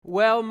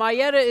Well,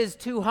 Mayetta is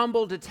too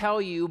humble to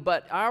tell you,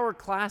 but our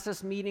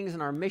classis meetings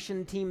and our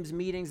mission teams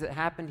meetings that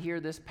happened here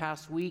this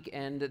past week,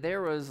 and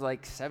there was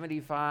like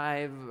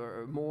 75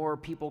 or more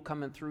people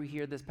coming through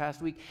here this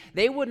past week,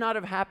 they would not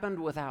have happened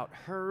without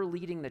her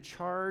leading the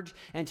charge.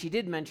 And she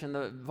did mention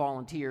the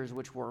volunteers,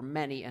 which were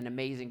many and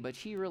amazing, but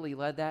she really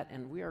led that,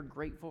 and we are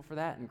grateful for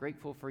that and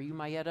grateful for you,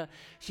 Mayetta.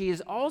 She is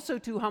also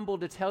too humble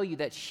to tell you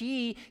that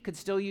she could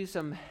still use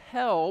some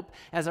help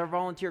as our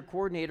volunteer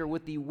coordinator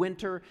with the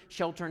Winter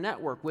Shelter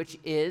Network, which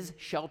is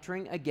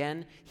sheltering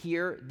again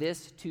here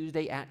this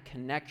Tuesday at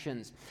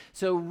Connections.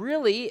 So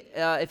really,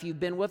 if you've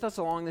been with us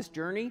along this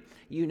journey,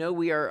 you know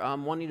we are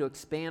wanting to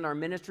expand our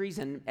ministries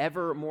and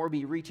ever more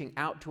be reaching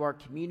out to our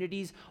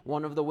communities.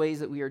 One of the ways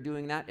that we are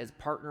doing that is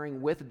partnering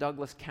with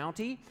Douglas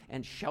County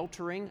and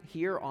sheltering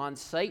here on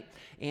site.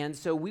 And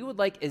so we would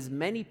like as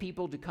many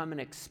people to come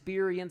and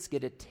experience,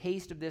 get a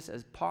taste of this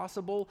as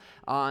possible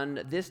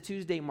on this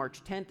Tuesday,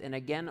 March 10th, and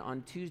again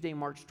on Tuesday,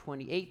 March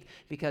 28th,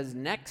 because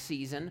next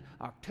season,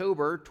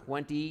 October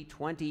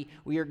 2020,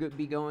 we are going to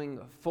be going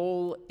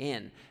full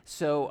in.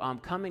 So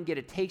come and get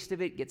a taste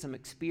of it, get some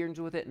experience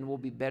with it, and we'll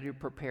be better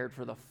prepared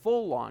for the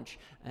full launch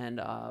and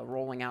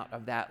rolling out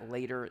of that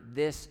later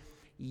this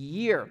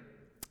year.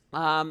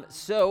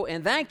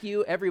 And thank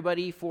you,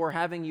 everybody, for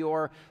having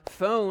your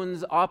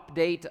phones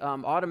update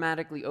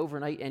automatically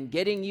overnight and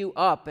getting you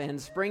up and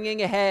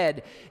springing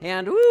ahead.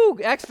 And,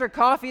 extra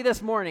coffee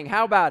this morning.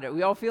 How about it?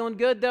 We all feeling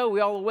good, though?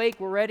 We all awake?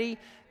 We're ready?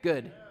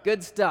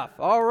 Good stuff.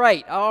 All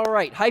right.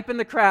 Hype in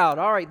the crowd.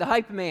 All right, the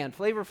hype man,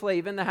 Flavor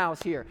Flav in the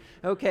house here.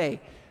 Okay,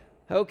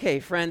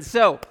 friends.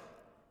 So,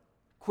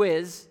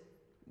 quiz.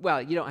 Well,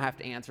 you don't have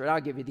to answer it.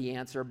 I'll give you the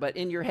answer. But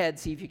in your head,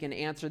 see if you can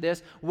answer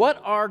this. What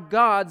are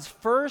God's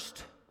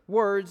first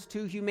words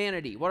to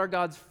humanity? What are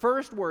God's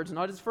first words?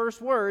 Not his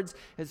first words.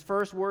 His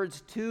first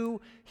words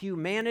to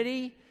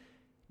humanity.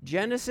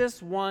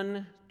 Genesis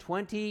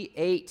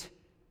 1:28.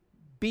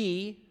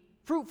 Be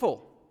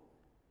fruitful.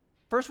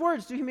 First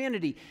words to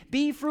humanity.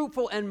 Be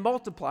fruitful and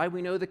multiply.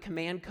 We know the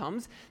command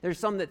comes. There's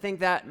some that think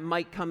that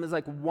might come as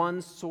like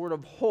one sort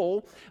of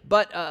whole,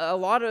 but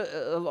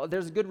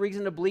there's a good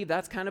reason to believe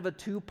that's kind of a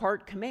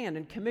two-part command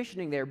and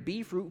commissioning there.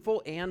 Be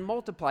fruitful and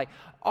multiply.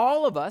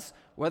 All of us,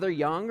 whether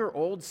young or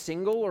old,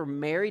 single or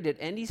married at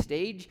any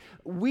stage,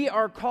 we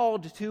are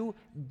called to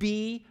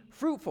be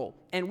fruitful.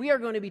 And we are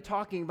going to be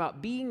talking about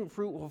being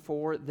fruitful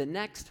for the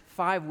next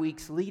 5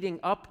 weeks leading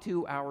up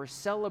to our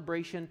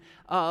celebration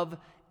of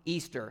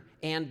Easter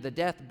and the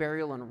death,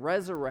 burial, and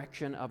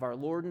resurrection of our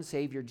Lord and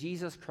Savior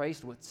Jesus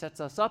Christ, which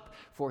sets us up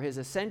for his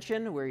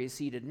ascension, where he is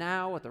seated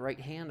now at the right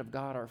hand of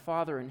God our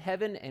Father in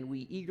heaven, and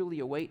we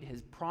eagerly await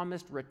his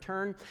promised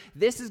return.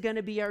 This is going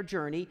to be our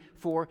journey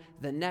for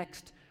the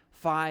next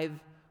 5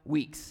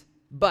 weeks.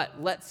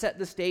 But let's set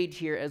the stage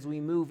here as we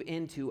move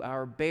into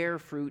our bear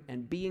fruit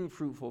and being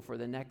fruitful for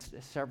the next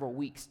several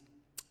weeks.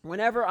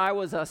 Whenever I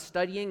was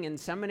studying in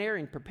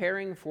seminary and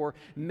preparing for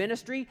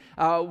ministry,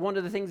 one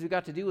of the things we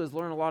got to do is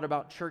learn a lot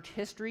about church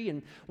history.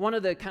 And one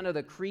of the kind of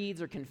the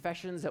creeds or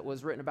confessions that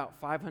was written about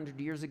 500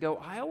 years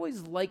ago, I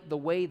always liked the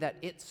way that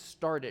it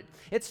started.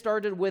 It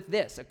started with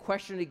this, a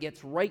question that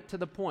gets right to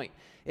the point.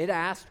 It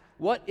asked,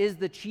 what is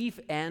the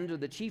chief end or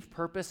the chief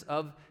purpose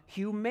of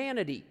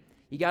humanity?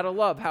 You got to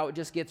love how it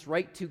just gets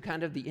right to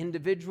kind of the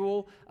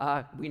individual.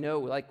 We know,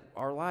 like,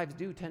 our lives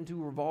do tend to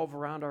revolve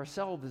around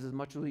ourselves as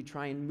much as we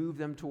try and move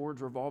them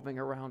towards revolving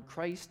around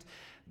Christ.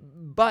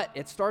 But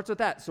it starts with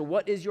that. So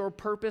what is your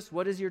purpose?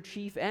 What is your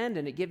chief end?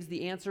 And it gives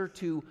the answer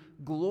to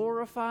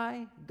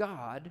glorify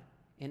God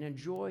and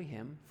enjoy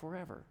him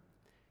forever.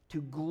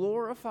 To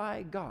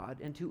glorify God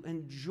and to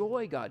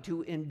enjoy God,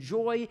 to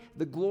enjoy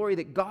the glory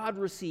that God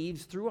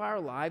receives through our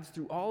lives,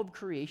 through all of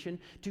creation,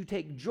 to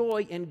take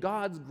joy in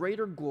God's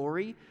greater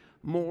glory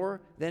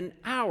more than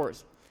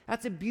ours.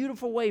 That's a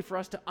beautiful way for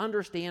us to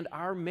understand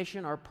our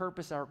mission, our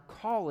purpose, our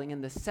calling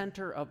in the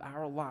center of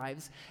our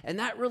lives. And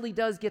that really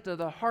does get to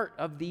the heart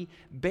of the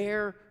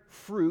bear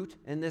fruit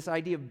and this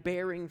idea of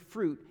bearing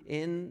fruit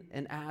in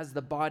and as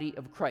the body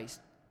of Christ.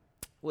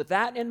 With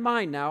that in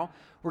mind now,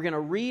 we're going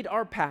to read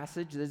our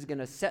passage. This is going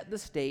to set the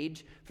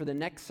stage for the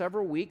next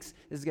several weeks.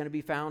 This is going to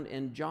be found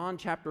in John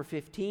chapter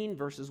 15,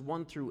 verses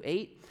 1 through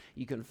 8.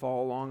 You can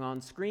follow along on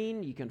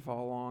screen. You can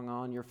follow along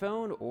on your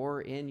phone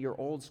or in your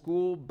old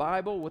school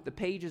Bible with the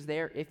pages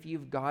there if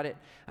you've got it.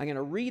 I'm going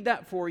to read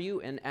that for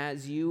you, and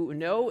as you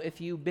know,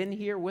 if you've been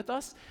here with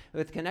us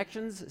with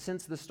Connections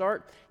since the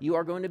start, you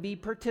are going to be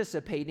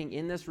participating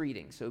in this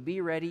reading. So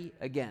be ready.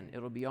 Again,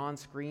 it'll be on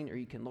screen, or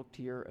you can look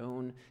to your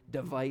own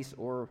device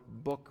or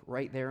book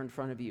right there in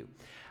front of you.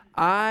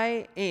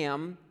 I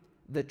am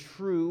the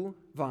true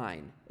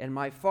vine, and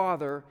my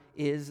Father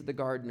is the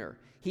gardener.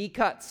 He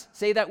cuts.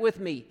 Say that with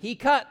me. He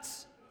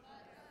cuts.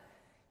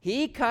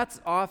 He cuts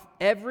off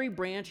every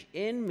branch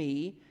in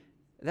me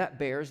that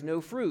bears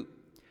no fruit,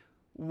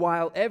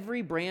 while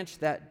every branch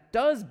that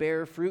does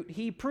bear fruit,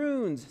 he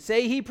prunes.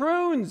 Say, he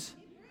prunes.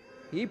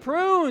 He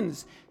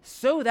prunes,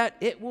 so that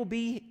it will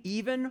be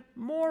even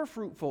more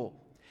fruitful.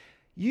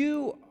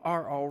 You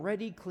are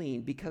already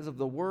clean because of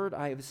the word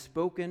I have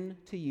spoken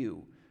to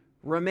you.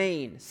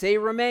 Remain. Say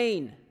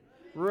remain.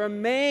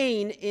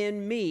 Remain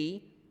in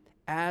me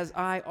as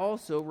I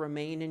also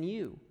remain in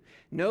you.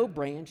 No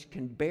branch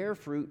can bear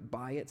fruit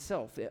by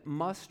itself. It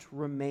must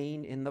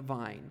remain in the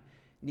vine.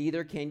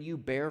 Neither can you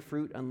bear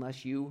fruit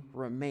unless you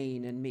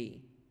remain in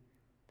me.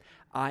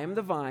 I am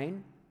the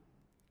vine,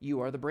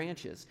 you are the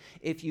branches.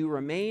 If you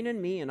remain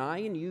in me and I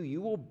in you,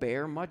 you will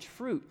bear much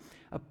fruit.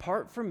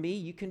 Apart from me,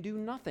 you can do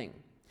nothing.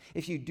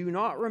 If you do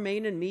not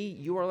remain in me,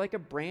 you are like a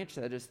branch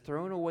that is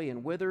thrown away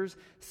and withers.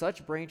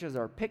 Such branches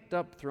are picked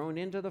up, thrown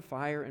into the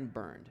fire, and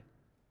burned.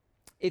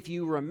 If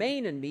you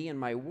remain in me and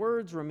my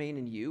words remain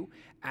in you,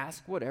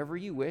 ask whatever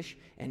you wish,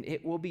 and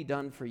it will be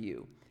done for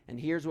you. And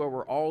here's where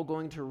we're all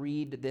going to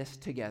read this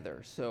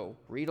together. So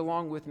read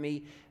along with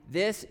me.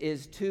 This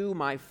is to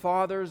my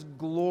Father's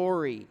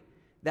glory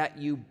that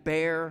you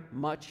bear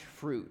much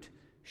fruit,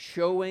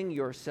 showing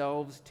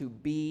yourselves to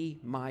be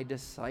my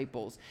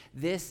disciples.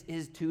 This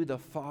is to the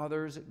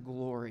Father's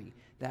glory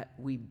that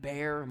we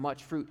bear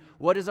much fruit.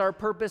 What is our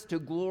purpose? To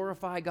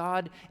glorify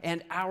God,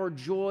 and our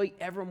joy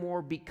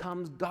evermore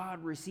becomes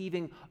God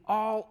receiving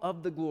all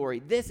of the glory.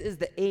 This is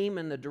the aim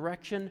and the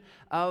direction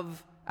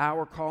of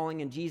our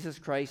calling in Jesus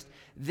Christ.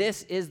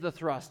 This is the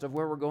thrust of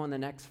where we're going the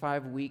next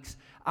 5 weeks.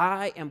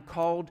 I am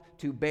called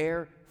to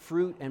bear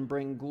fruit and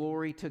bring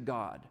glory to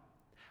God.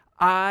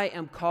 I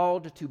am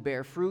called to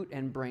bear fruit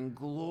and bring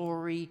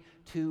glory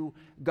to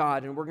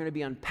God. And we're going to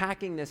be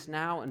unpacking this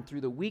now and through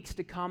the weeks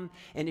to come.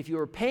 And if you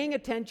are paying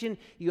attention,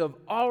 you have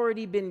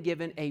already been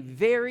given a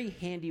very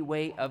handy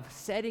way of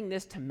setting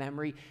this to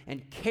memory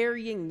and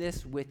carrying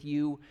this with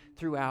you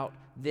throughout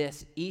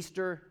this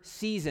Easter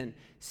season.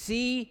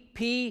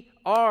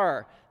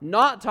 CPR.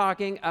 Not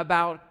talking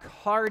about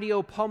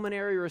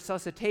cardiopulmonary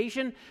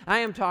resuscitation. I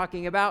am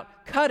talking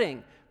about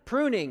cutting,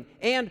 pruning,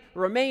 and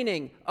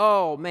remaining.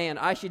 Oh man,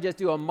 I should just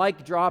do a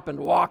mic drop and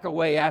walk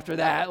away after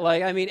that.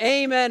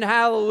 Amen,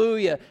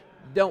 hallelujah.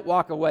 Don't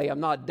walk away, I'm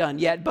not done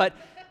yet, but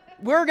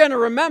we're going to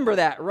remember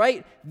that,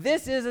 right?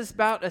 This is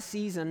about a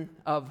season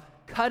of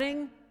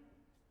cutting,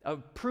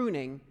 of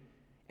pruning,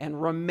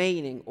 and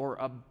remaining or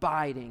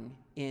abiding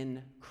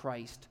in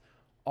Christ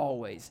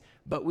always.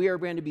 But we are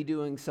going to be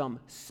doing some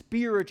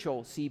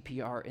spiritual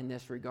CPR in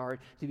this regard,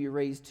 to be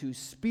raised to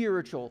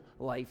spiritual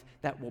life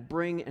that will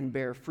bring and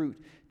bear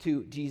fruit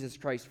to Jesus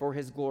Christ for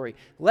his glory.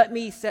 Let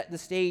me set the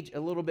stage a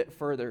little bit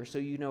further so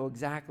you know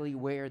exactly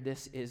where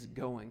this is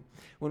going.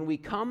 When we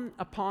come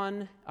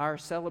upon our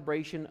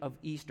celebration of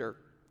Easter,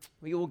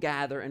 we will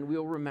gather and we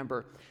will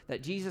remember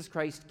that Jesus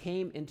Christ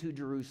came into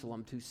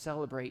Jerusalem to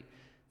celebrate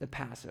the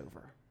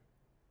Passover.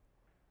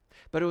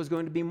 But it was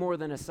going to be more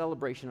than a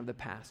celebration of the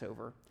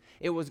Passover.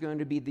 It was going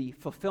to be the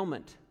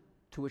fulfillment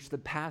to which the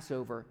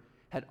Passover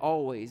had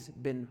always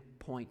been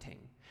pointing.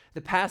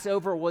 The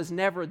Passover was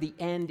never the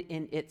end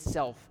in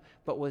itself,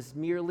 but was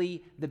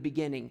merely the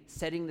beginning,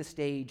 setting the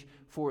stage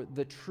for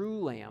the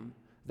true Lamb,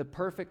 the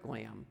perfect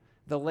Lamb,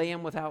 the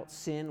Lamb without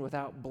sin,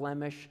 without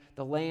blemish,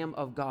 the Lamb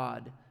of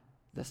God,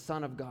 the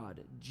Son of God,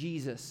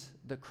 Jesus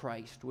the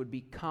Christ, would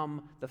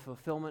become the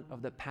fulfillment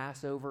of the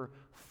Passover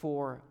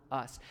for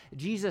us.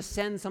 Jesus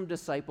sends some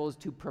disciples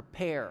to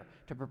prepare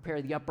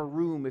the upper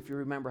room, if you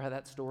remember how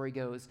that story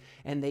goes,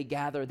 and they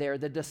gather there.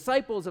 The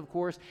disciples, of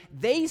course,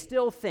 they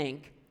still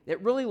think,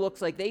 it really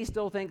looks like they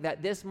still think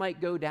that this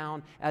might go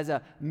down as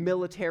a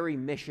military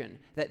mission,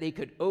 that they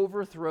could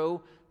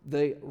overthrow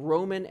the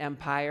Roman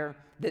Empire,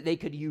 that they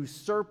could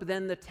usurp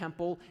then the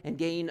temple and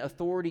gain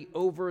authority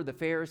over the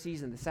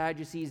Pharisees and the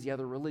Sadducees, the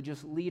other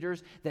religious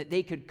leaders, that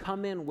they could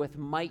come in with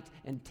might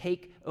and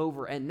take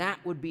over, and that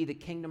would be the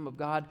kingdom of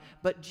God.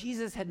 But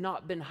Jesus had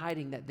not been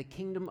hiding that the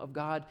kingdom of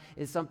God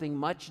is something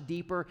much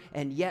deeper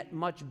and yet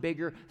much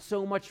bigger,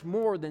 so much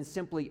more than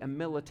simply a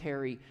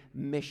military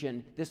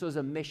mission. This was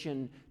a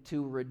mission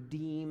to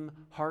redeem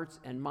hearts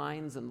and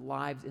minds and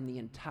lives in the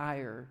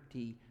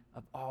entirety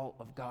of all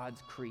of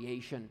God's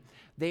creation.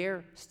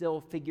 They're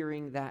still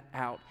figuring that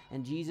out,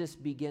 and Jesus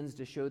begins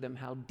to show them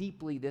how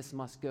deeply this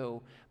must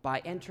go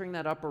by entering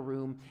that upper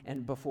room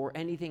and, before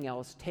anything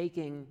else,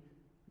 taking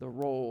the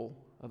role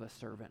of a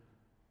servant.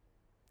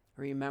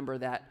 Remember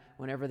that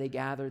whenever they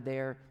gathered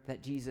there,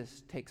 that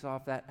Jesus takes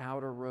off that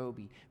outer robe,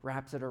 he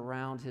wraps it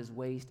around his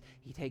waist,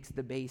 he takes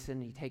the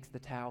basin, he takes the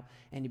towel,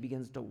 and he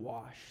begins to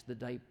wash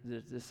the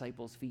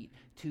disciples' feet,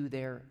 to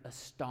their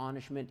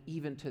astonishment,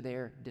 even to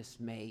their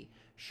dismay,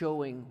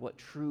 showing what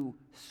true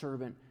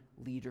servant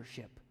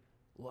leadership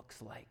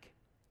looks like.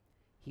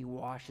 He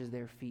washes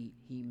their feet,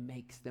 he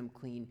makes them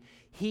clean.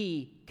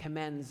 He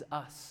commends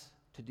us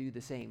to do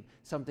the same,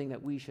 something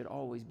that we should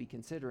always be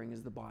considering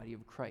as the body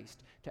of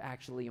Christ, to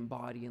actually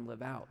embody and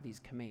live out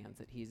these commands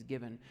that he's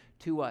given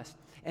to us.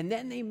 And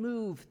then they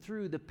move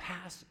through the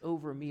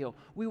Passover meal.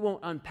 We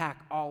won't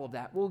unpack all of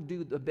that. We'll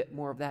do a bit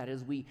more of that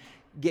as we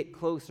get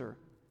closer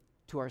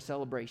to our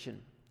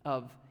celebration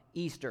of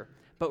Easter.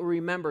 But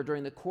remember,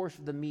 during the course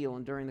of the meal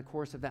and during the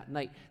course of that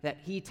night, that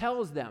he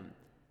tells them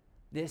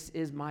This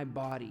is my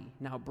body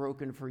now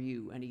broken for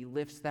you. And he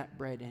lifts that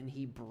bread and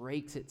he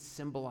breaks it,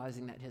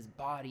 symbolizing that his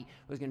body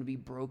was going to be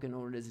broken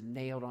when it is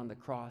nailed on the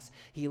cross.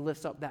 He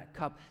lifts up that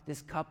cup.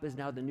 This cup is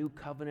now the new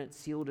covenant,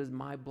 sealed as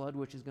my blood,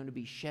 which is going to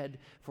be shed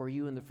for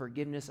you in the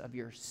forgiveness of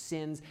your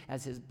sins,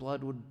 as his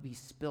blood would be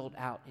spilled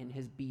out in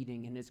his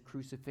beating, in his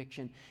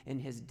crucifixion, in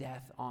his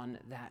death on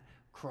that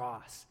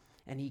cross.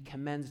 And he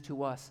commends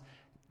to us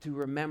to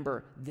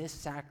remember this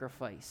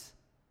sacrifice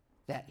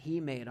that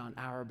he made on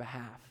our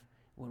behalf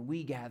when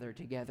we gather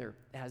together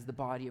as the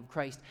body of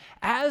Christ.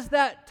 As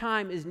that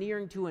time is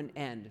nearing to an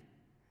end,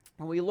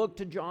 when we look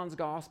to John's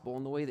gospel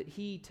and the way that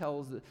he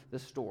tells the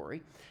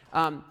story,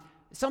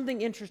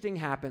 something interesting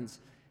happens.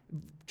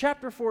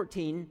 Chapter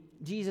 14,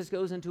 Jesus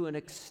goes into an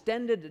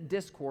extended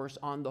discourse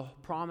on the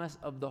promise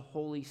of the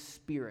Holy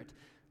Spirit.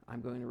 I'm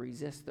going to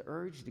resist the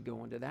urge to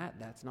go into that.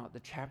 That's not the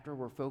chapter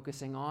we're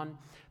focusing on.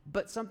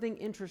 But something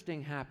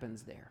interesting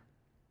happens there.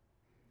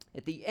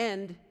 At the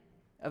end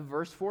of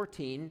verse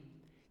 14,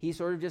 he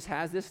sort of just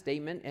has this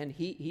statement, and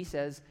he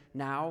says,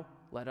 now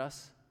let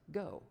us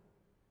go.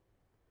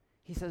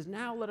 He says,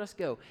 now let us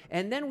go.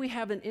 And then we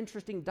have an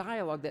interesting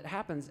dialogue that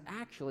happens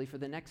actually for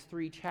the next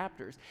 3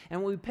 chapters.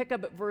 And when we pick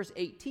up at verse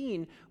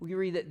 18, we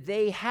read that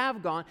they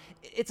have gone.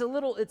 It's a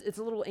little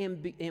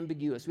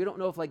ambiguous. We don't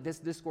know if like this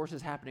discourse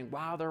is happening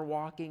while they're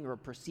walking or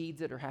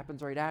precedes it or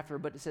happens right after,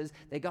 but it says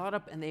they got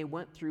up and they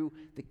went through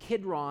the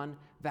Kidron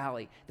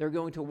Valley. They're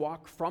going to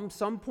walk from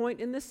some point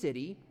in the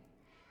city,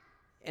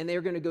 and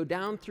they're going to go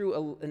down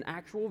through an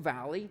actual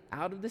valley,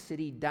 out of the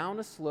city, down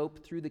a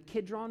slope through the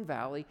Kidron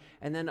Valley,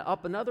 and then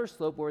up another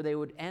slope where they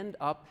would end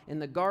up in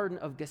the Garden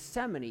of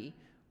Gethsemane,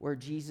 where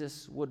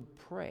Jesus would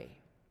pray.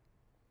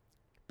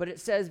 But it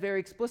says very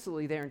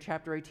explicitly there in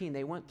chapter 18,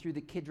 they went through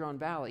the Kidron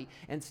Valley,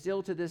 and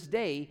still to this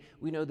day,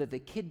 we know that the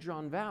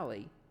Kidron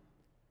Valley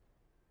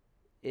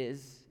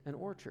is an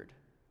orchard.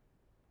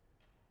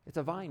 It's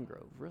a vine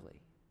grove, really,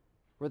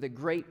 where the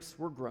grapes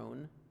were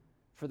grown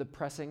for the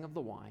pressing of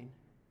the wine,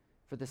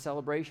 for the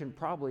celebration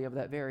probably of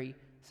that very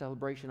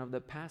celebration of the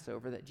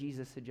Passover that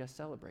Jesus had just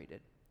celebrated.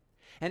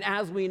 And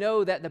as we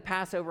know that the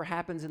Passover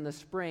happens in the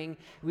spring,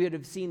 we would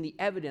have seen the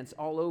evidence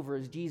all over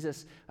as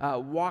Jesus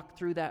walked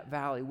through that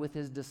valley with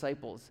his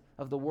disciples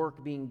of the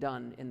work being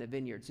done in the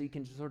vineyard. So you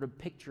can sort of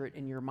picture it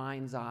in your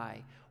mind's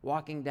eye,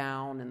 walking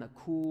down in the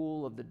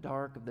cool of the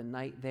dark of the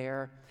night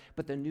there,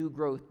 but the new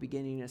growth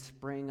beginning to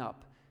spring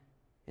up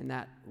in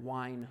that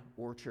wine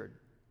orchard,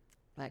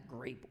 that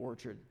grape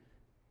orchard.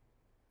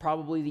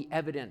 Probably the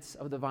evidence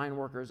of the vine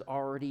workers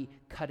already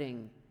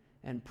cutting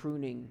and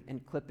pruning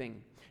and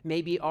clipping.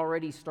 Maybe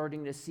already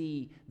starting to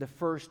see the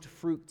first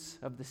fruits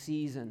of the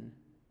season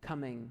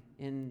coming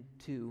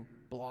into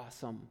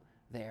blossom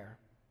there.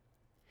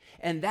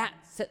 And that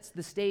sets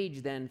the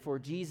stage then for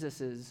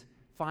Jesus'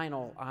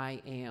 final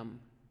I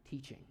am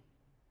teaching.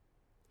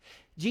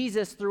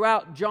 Jesus,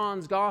 throughout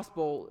John's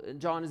gospel,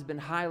 John has been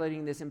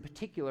highlighting this in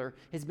particular,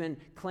 has been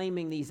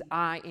claiming these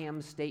I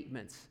am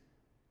statements.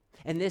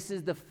 And this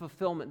is the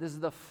fulfillment. This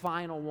is the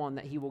final one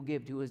that he will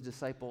give to his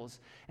disciples.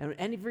 And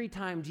every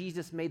time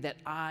Jesus made that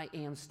I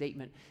am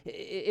statement,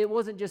 it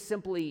wasn't just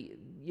simply,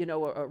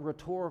 a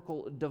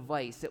rhetorical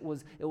device. It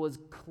was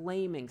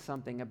claiming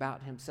something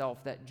about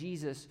himself, that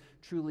Jesus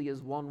truly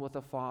is one with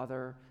the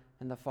Father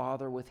and the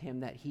Father with him,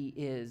 that he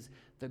is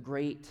the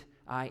great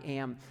I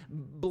am.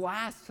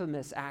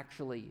 Blasphemous,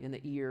 actually, in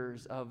the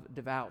ears of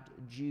devout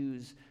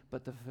Jews,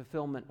 but the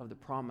fulfillment of the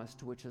promise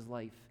to which his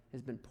life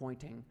has been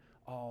pointing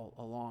all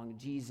along.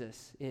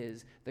 Jesus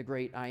is the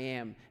great I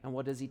am. And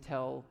what does he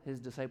tell his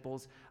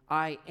disciples?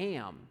 I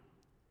am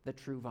the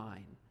true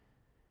vine.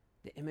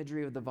 The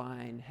imagery of the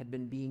vine had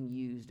been being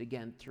used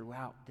again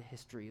throughout the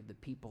history of the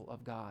people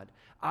of God.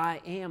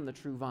 I am the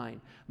true vine.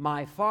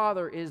 My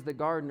Father is the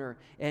gardener,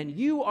 and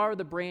you are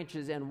the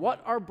branches. And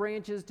what are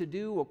branches to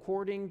do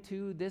according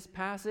to this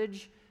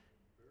passage?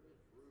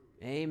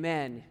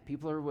 Amen.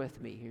 People are with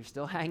me. You're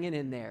still hanging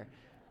in there.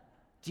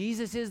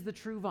 Jesus is the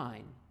true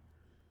vine.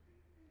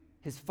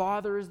 His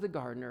Father is the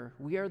gardener,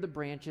 we are the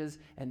branches,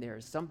 and there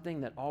is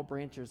something that all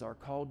branches are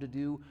called to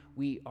do.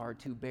 We are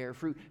to bear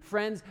fruit.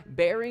 Friends,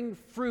 bearing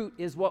fruit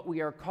is what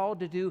we are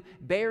called to do.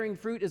 Bearing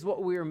fruit is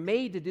what we are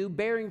made to do.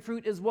 Bearing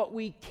fruit is what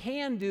we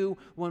can do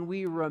when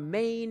we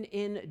remain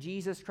in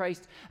Jesus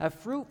Christ. A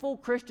fruitful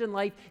Christian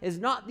life is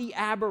not the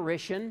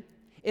aberration.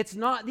 It's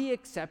not the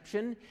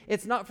exception.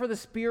 It's not for the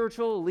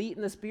spiritual elite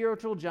and the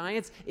spiritual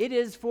giants. It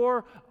is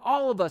for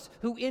all of us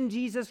who in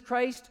Jesus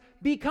Christ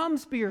become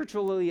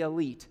spiritually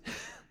elite.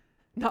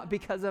 Not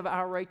because of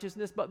our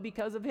righteousness, but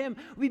because of him.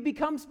 We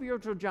become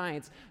spiritual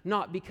giants,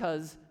 not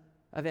because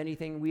of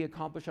anything we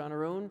accomplish on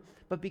our own,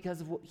 but because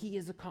of what he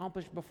has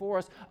accomplished before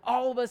us.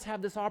 All of us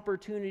have this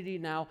opportunity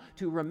now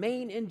to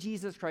remain in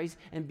Jesus Christ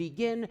and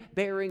begin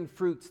bearing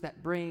fruits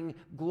that bring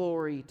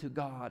glory to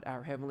God,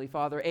 our Heavenly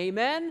Father.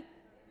 Amen?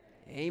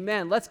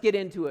 Amen. Let's get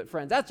into it,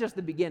 friends. That's just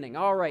the beginning.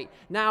 All right.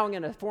 Now I'm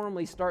going to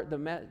formally start the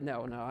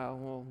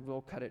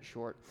we'll cut it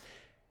short.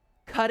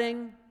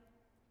 Cutting,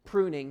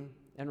 pruning,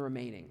 and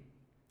remaining.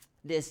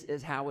 This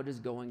is how it is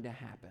going to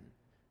happen.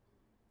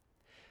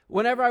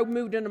 Whenever I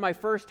moved into my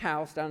first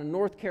house down in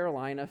North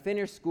Carolina,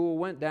 finished school,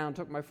 went down,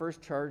 took my first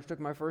charge,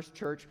 took my first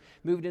church,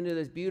 moved into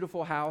this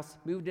beautiful house,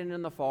 moved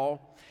in the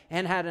fall,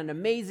 and had an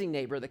amazing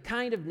neighbor, the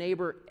kind of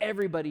neighbor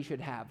everybody should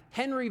have.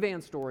 Henry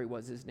Van Story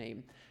was his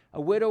name, a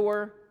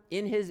widower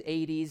in his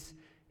 80s,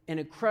 an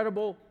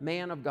incredible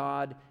man of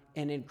God,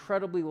 and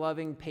incredibly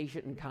loving,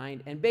 patient, and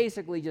kind, and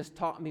basically just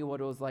taught me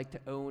what it was like to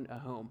own a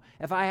home.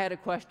 If I had a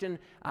question,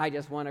 I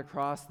just went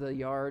across the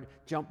yard,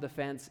 jumped the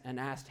fence, and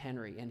asked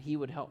Henry, and he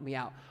would help me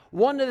out.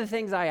 One of the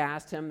things I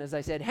asked him is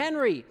I said,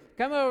 "Henry,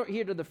 come over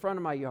here to the front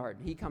of my yard."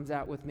 He comes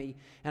out with me,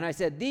 and I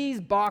said,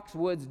 "These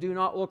boxwoods do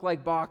not look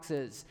like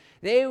boxes.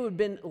 They have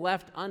been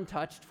left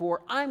untouched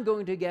for, I'm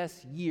going to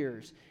guess,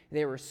 years.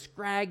 They were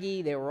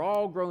scraggy. They were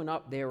all grown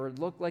up. They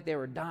looked like they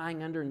were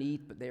dying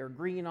underneath, but they were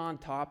green on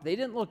top. They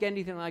didn't look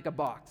anything like a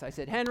box." I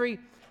said, "Henry,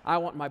 I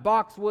want my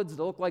boxwoods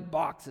to look like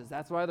boxes.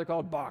 That's why they're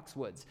called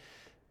boxwoods.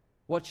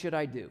 What should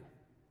I do?"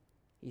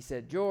 He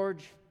said,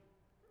 "George,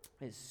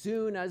 as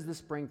soon as the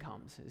spring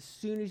comes, as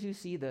soon as you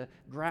see the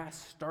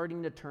grass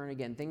starting to turn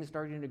again, things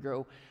starting to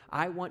grow,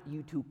 I want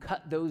you to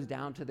cut those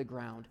down to the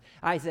ground."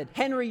 I said,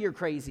 "Henry, you're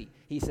crazy."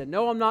 He said,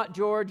 "No, I'm not,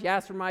 George. You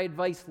asked for my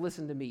advice.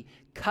 Listen to me.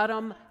 Cut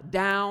them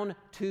down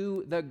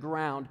to the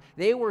ground."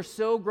 They were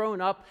so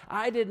grown up,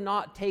 I did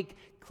not take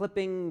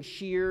clipping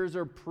shears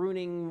or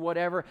pruning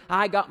whatever.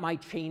 I got my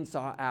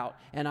chainsaw out,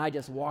 and I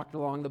just walked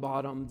along the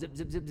bottom, zip,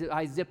 zip, zip, zip.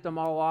 I zipped them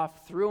all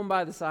off, threw them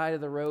by the side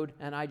of the road,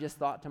 and I just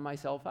thought to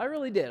myself, I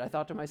really did. I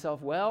thought to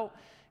myself, well,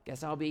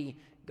 guess I'll be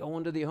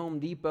going to the Home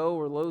Depot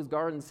or Lowe's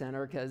Garden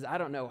Center, because I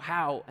don't know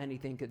how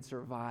anything could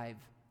survive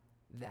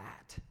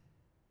that.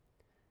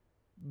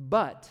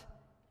 But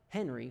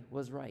Henry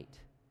was right.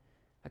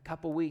 A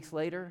couple weeks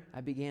later,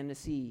 I began to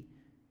see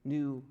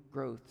new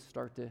growth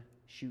start to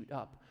shoot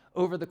up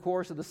over the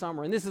course of the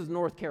summer. And this is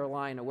North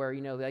Carolina, where,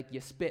 like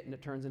you spit and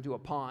it turns into a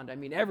pond. I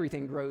mean,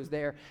 everything grows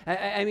there.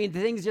 I mean,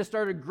 things just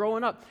started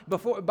growing up.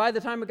 By the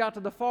time it got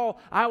to the fall,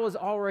 I was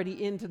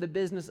already into the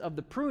business of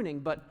the pruning,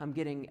 but I'm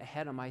getting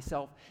ahead of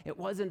myself. It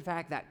was, in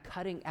fact, that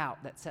cutting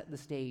out that set the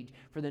stage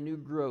for the new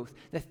growth.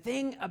 The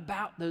thing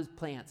about those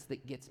plants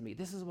that gets me,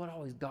 this is what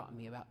always got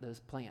me about those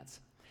plants.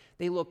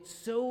 They looked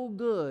so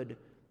good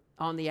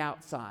on the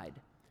outside.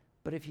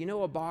 But if you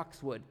know a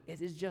boxwood,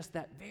 it is just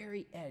that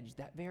very edge,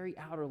 that very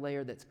outer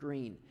layer that's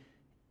green.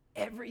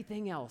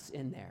 Everything else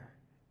in there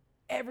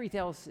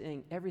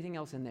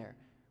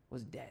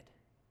was dead.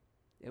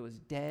 It was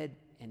dead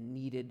and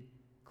needed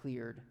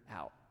cleared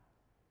out.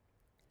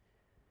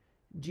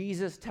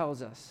 Jesus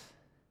tells us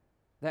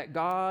that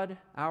God,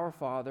 our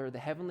Father, the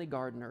heavenly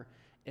gardener,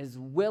 is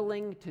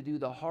willing to do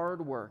the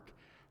hard work,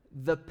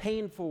 the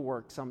painful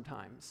work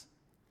sometimes,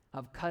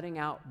 of cutting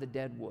out the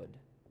dead wood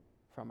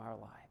from our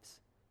lives.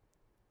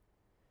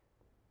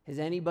 Has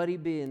anybody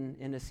been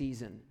in a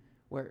season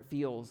where it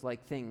feels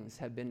like things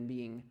have been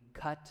being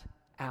cut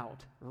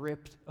out,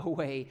 ripped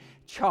away,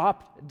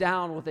 chopped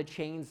down with a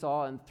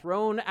chainsaw, and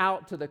thrown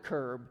out to the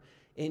curb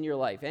in your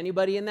life?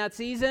 Anybody in that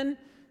season?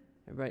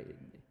 Everybody?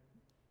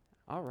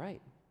 All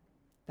right.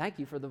 Thank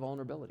you for the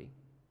vulnerability.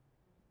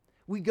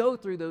 We go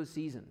through those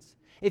seasons.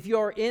 If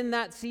you're in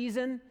that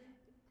season,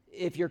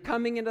 if you're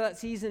coming into that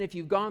season, if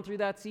you've gone through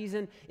that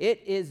season,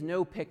 it is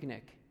no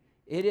picnic.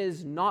 It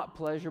is not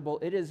pleasurable.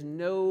 It is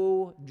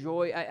no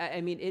joy. I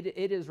mean, it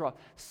is rough.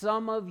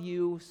 Some of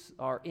you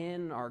are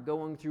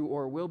going through,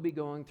 or will be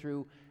going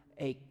through,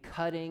 a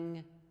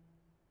cutting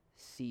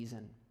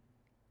season.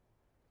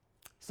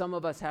 Some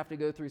of us have to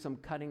go through some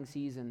cutting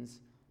seasons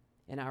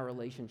in our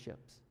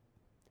relationships.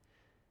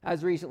 I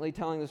was recently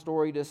telling the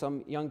story to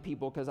some young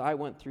people because I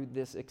went through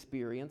this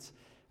experience.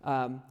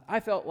 I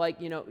felt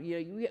like,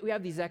 we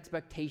have these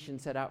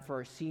expectations set out for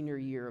our senior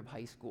year of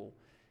high school.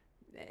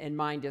 And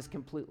mine just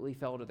completely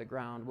fell to the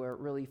ground, where it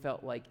really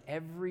felt like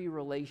every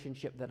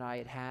relationship that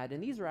I had,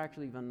 and these are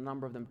actually even a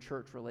number of them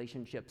church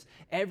relationships,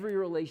 every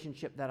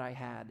relationship that I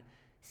had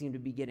seemed to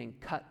be getting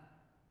cut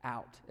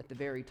out at the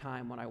very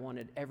time when I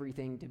wanted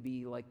everything to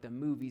be like the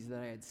movies that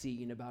I had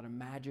seen about a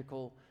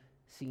magical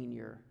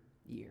senior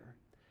year.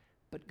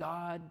 But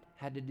God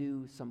had to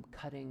do some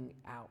cutting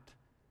out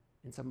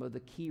in some of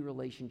the key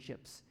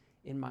relationships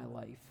in my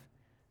life,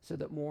 so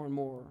that more and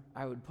more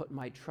I would put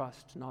my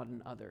trust not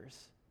in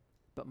others,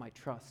 but my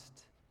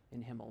trust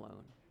in Him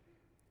alone.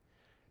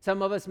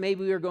 Some of us,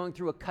 maybe we are going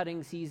through a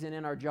cutting season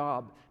in our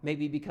job,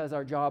 maybe because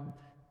our job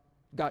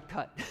got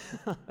cut,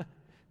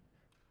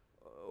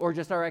 or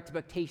just our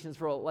expectations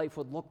for what life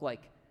would look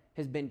like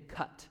has been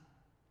cut.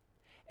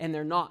 And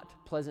they're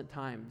not pleasant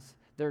times.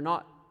 They're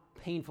not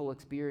painful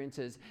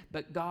experiences,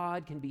 but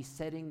God can be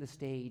setting the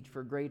stage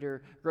for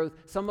greater growth.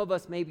 Some of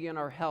us, maybe in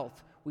our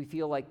health, we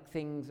feel like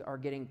things are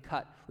getting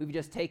cut. We've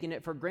just taken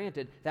it for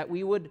granted that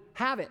we would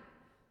have it,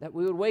 that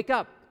we would wake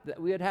up,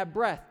 that we would have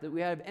breath, that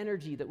we would have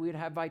energy, that we would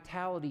have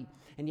vitality,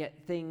 and yet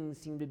things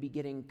seem to be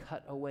getting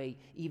cut away,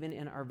 even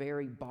in our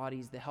very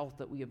bodies, the health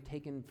that we have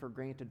taken for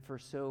granted for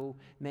so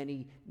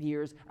many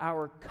years.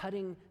 Our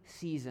cutting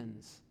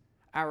seasons,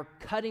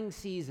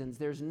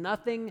 there's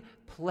nothing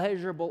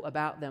pleasurable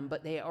about them,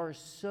 but they are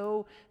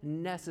so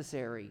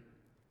necessary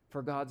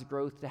for God's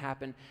growth to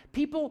happen.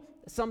 People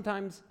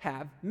sometimes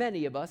have,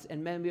 many of us,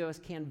 and many of us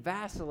can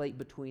vacillate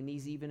between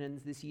these even in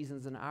the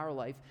seasons in our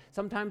life.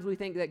 Sometimes we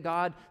think that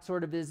God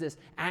sort of is this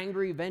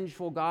angry,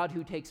 vengeful God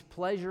who takes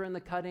pleasure in the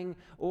cutting,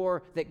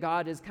 or that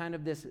God is kind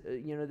of this,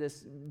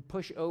 this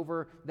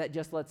pushover that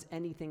just lets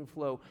anything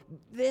flow.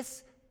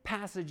 This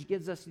passage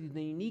gives us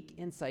the unique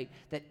insight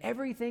that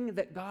everything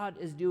that God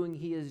is doing,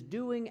 he is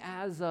doing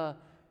as a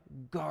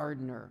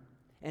gardener.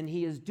 And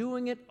he is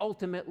doing it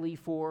ultimately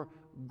for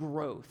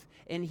growth.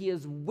 And he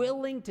is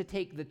willing to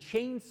take the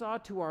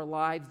chainsaw to our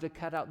lives to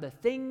cut out the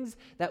things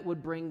that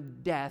would bring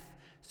death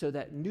so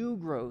that new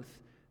growth,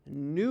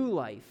 new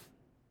life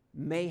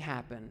may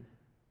happen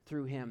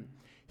through him.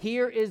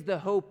 Here is the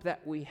hope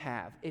that we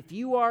have. If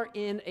you are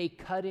in a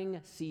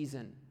cutting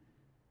season,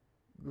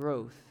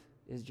 growth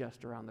is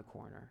just around the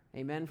corner.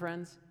 Amen,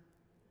 friends?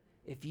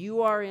 If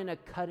you are in a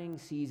cutting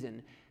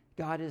season,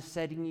 God is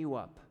setting you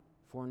up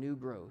for new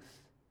growth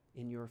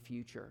in your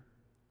future.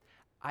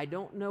 I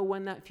don't know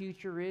when that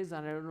future is,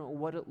 and I don't know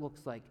what it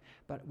looks like,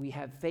 but we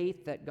have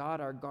faith that God,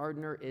 our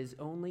gardener, is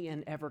only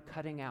and ever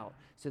cutting out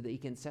so that he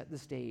can set the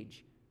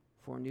stage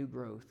for new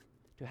growth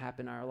to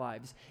happen in our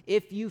lives.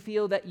 If you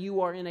feel that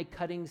you are in a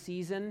cutting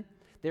season,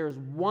 there's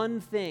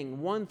one thing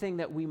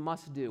that we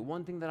must do,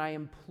 one thing that I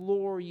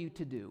implore you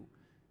to do.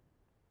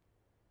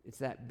 It's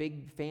that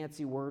big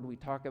fancy word we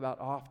talk about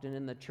often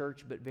in the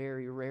church, but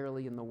very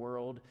rarely in the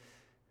world.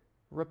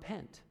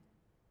 Repent.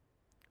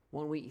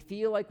 When we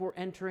feel like we're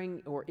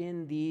entering or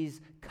in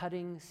these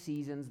cutting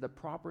seasons, the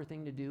proper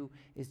thing to do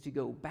is to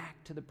go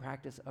back to the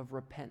practice of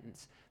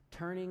repentance,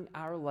 turning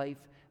our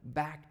life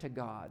back to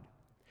God.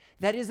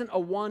 That isn't a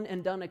one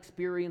and done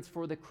experience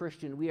for the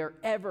Christian. We are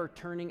ever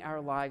turning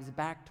our lives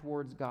back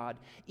towards God.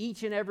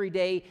 Each and every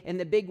day, in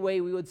the big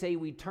way, we would say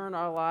we turn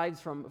our lives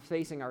from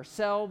facing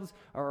ourselves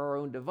or our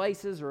own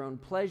devices, our own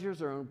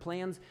pleasures, our own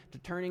plans, to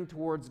turning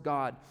towards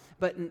God.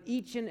 But in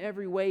each and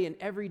every way and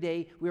every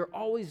day, we are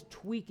always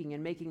tweaking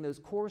and making those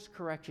course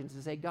corrections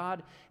to say,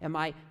 God, am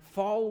I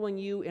following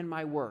you in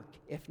my work?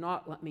 If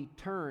not, let me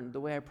turn the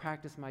way I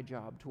practice my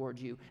job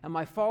towards you. Am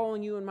I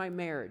following you in my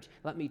marriage?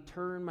 Let me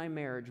turn my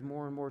marriage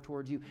more and more towards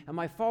you. Am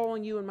I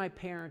following you in my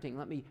parenting?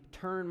 Let me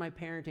turn my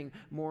parenting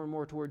more and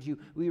more towards you.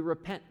 We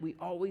repent. We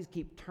always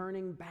keep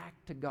turning back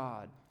to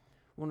God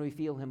when we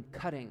feel him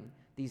cutting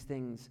these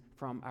things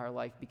from our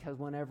life, because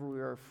whenever we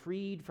are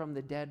freed from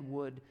the dead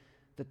wood,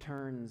 the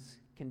turns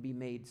can be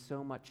made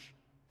so much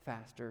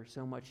faster,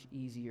 so much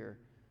easier,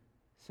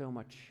 so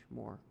much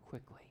more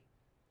quickly.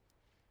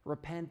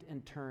 Repent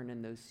and turn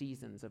in those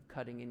seasons of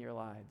cutting in your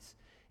lives.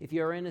 If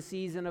you are in a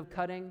season of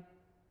cutting,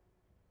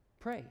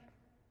 pray,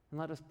 and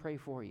let us pray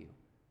for you,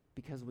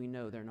 because we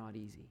know they're not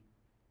easy.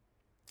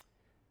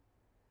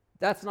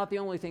 That's not the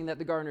only thing that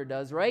the gardener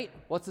does, right?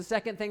 What's the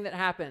second thing that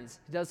happens?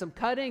 He does some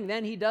cutting,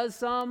 then he does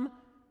some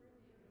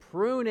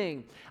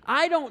pruning.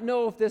 I don't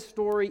know if this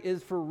story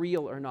is for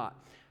real or not.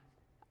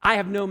 I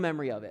have no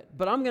memory of it,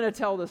 but I'm going to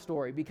tell the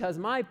story because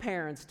my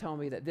parents tell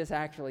me that this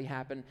actually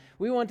happened.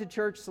 We went to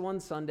church one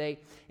Sunday,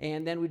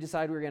 and then we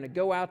decided we were going to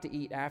go out to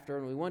eat after,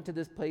 and we went to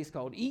this place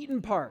called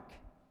Eaton Park.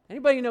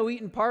 Anybody know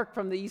Eaton Park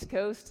from the East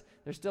Coast?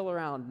 They're still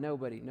around.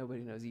 Nobody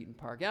knows Eaton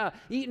Park. Yeah,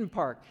 Eaton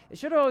Park. It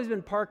should have always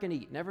been Park and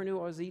Eat. Never knew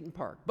it was Eaton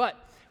Park.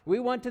 But we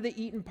went to the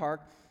Eaton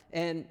Park,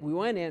 and we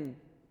went in,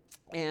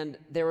 and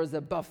there was a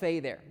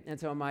buffet there. And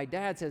so my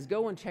dad says,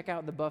 go and check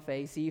out the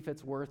buffet, see if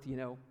it's worth,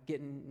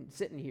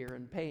 sitting here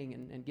and paying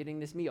and getting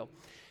this meal.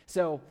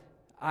 So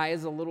I,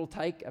 as a little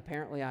tyke,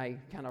 apparently I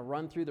kind of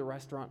run through the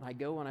restaurant, and I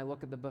go and I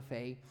look at the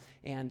buffet.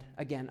 And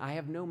again, I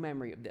have no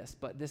memory of this,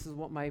 but this is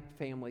what my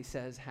family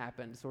says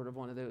happened, sort of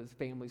one of those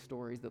family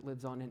stories that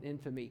lives on in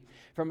infamy.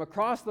 From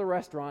across the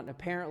restaurant,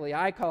 apparently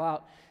I call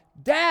out,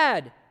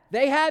 Dad,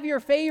 they have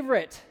your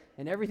favorite.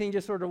 And everything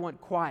just sort of went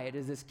quiet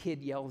as this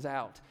kid yells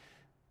out,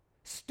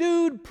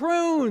 stewed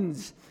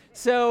prunes.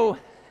 So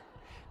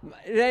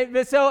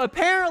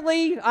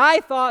apparently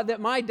I thought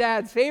that my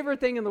dad's favorite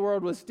thing in the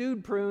world was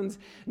stewed prunes.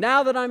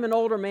 Now that I'm an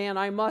older man,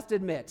 I must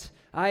admit,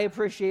 I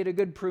appreciate a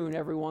good prune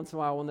every once in a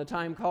while when the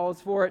time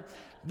calls for it.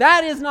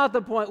 That is not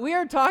the point. We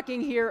are talking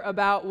here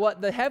about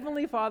what the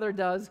Heavenly Father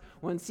does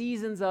when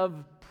seasons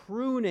of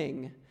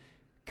pruning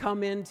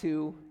come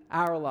into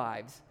our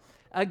lives.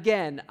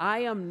 Again, I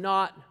am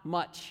not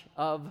much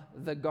of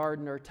the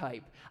gardener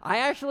type. I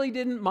actually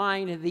didn't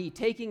mind the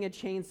taking a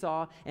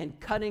chainsaw and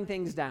cutting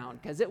things down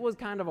because it was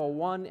kind of a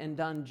one and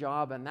done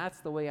job, and that's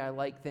the way I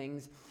like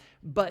things.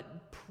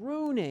 But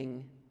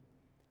pruning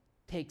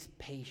takes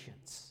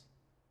patience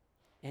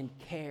and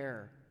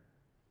care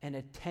and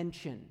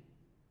attention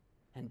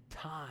and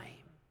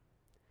time.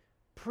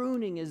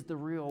 Pruning is the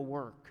real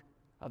work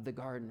of the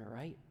gardener,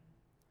 right?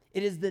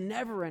 It is the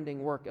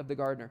never-ending work of the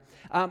gardener.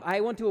 I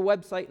went to a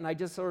website and I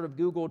just sort of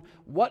Googled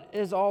what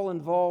is all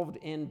involved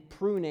in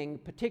pruning,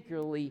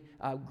 particularly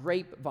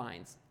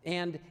grapevines.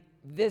 And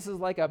this is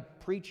like a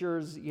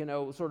preacher's,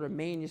 sort of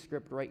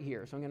manuscript right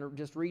here. So I'm going to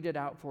just read it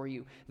out for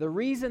you. The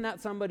reason that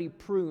somebody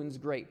prunes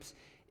grapes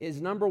is,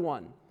 number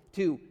one,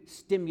 to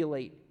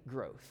stimulate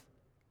growth.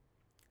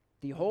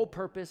 The whole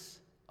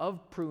purpose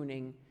of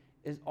pruning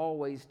is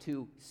always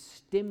to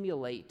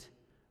stimulate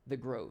the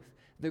growth.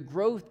 The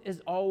growth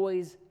is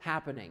always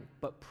happening,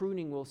 but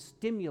pruning will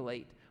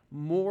stimulate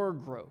more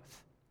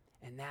growth.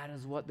 And that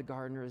is what the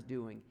gardener is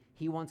doing.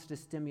 He wants to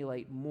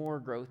stimulate more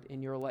growth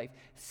in your life.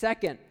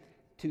 Second,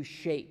 to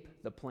shape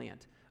the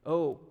plant.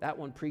 Oh, that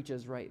one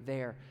preaches right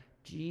there.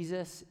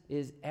 Jesus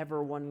is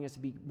ever wanting us to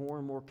be more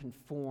and more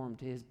conformed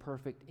to his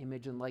perfect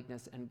image and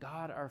likeness. And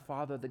God, our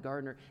Father, the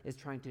gardener, is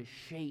trying to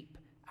shape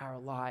our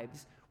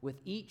lives. With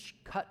each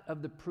cut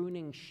of the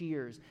pruning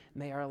shears,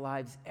 may our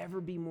lives ever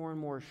be more and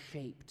more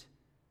shaped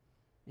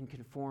in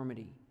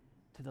conformity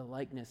to the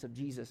likeness of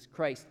Jesus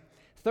Christ.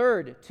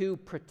 Third, to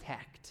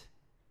protect.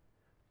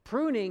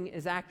 Pruning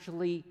is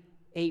actually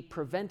a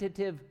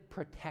preventative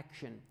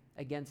protection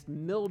against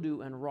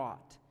mildew and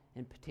rot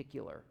in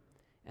particular.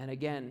 And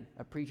again,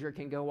 a preacher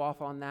can go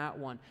off on that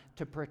one.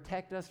 To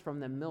protect us from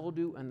the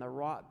mildew and the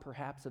rot,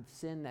 perhaps, of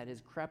sin that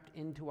has crept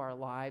into our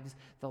lives,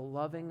 the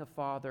loving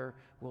Father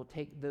will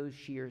take those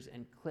shears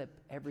and clip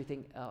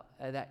everything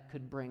that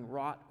could bring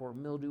rot or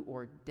mildew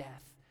or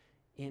death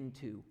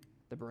into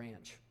the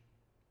branch.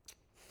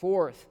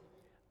 Fourth,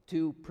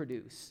 to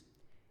produce.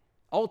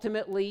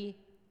 Ultimately,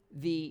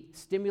 the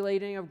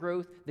stimulating of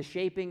growth, the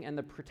shaping, and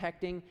the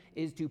protecting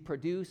is to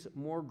produce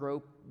more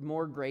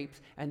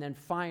grapes. And then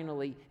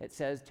finally, it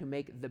says to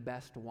make the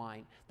best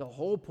wine. The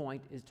whole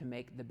point is to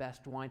make the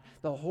best wine.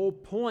 The whole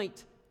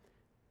point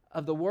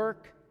of the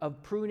work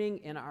of pruning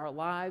in our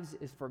lives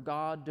is for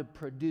God to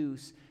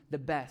produce the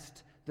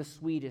best, the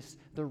sweetest,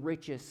 the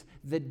richest,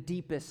 the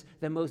deepest,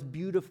 the most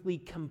beautifully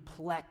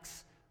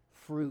complex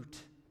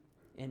fruit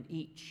in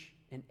each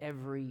and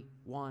every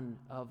one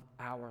of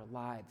our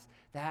lives.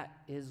 That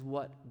is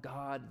what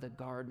God, the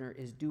gardener,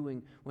 is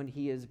doing when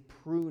he is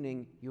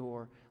pruning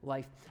your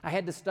life. I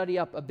had to study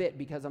up a bit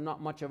because I'm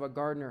not much of a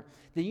gardener.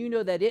 Do you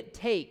know that it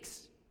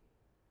takes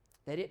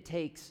 8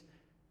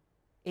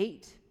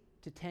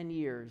 to 10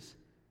 years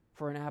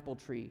for an apple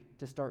tree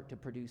to start to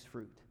produce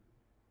fruit?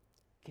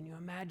 Can you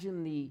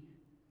imagine the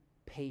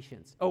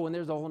patience? Oh, and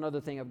there's a whole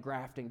other thing of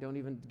grafting. Don't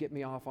even get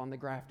me off on the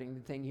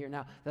grafting thing here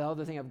now. The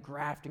other thing of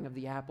grafting of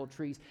the apple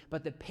trees.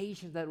 But the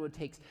patience that it would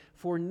take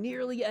for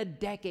nearly a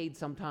decade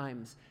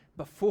sometimes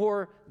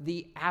before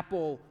the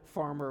apple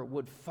farmer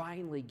would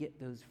finally get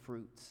those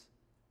fruits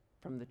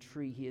from the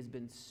tree he has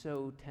been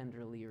so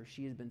tenderly, or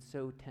she has been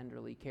so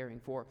tenderly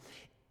caring for.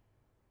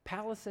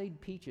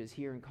 Palisade peaches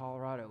here in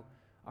Colorado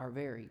are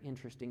very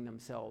interesting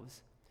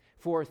themselves.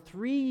 For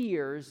 3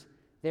 years,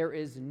 there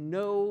is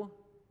no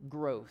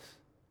growth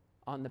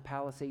on the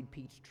Palisade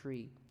peach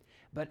tree.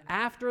 But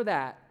after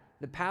that,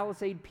 the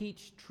Palisade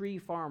peach tree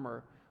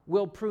farmer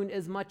will prune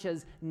as much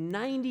as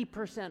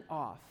 90%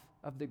 off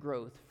of the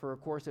growth for a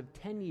course of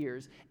 10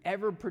 years,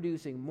 ever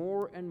producing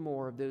more and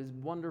more of those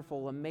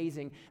wonderful,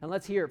 amazing, and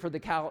let's hear it for the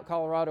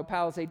Colorado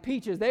Palisade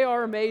peaches. They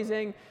are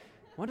amazing.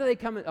 When do they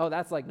come in? Oh,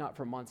 that's like not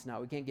for months now.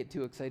 We can't get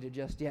too excited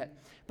just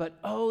yet. But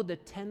oh, the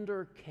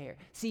tender care.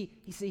 See,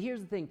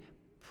 here's the thing.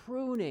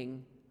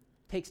 Pruning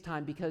takes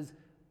time because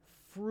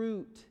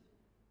fruit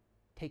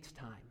takes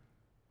time.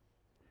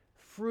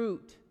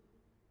 Fruit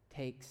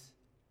takes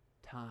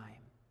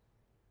time.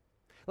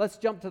 Let's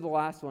jump to the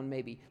last one,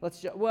 maybe.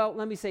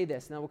 Let me say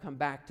this, and then we'll come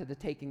back to the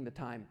taking the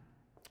time.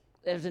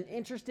 There's an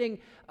interesting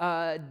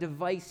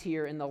device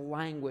here in the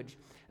language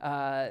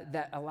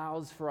that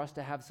allows for us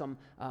to have some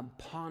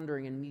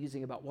pondering and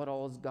musing about what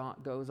all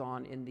goes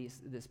on in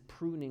this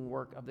pruning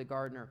work of the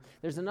gardener.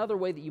 There's another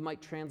way that you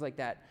might translate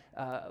that.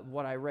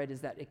 What I read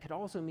is that it could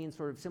also mean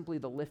sort of simply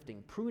the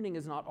lifting. Pruning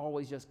is not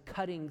always just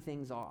cutting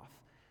things off,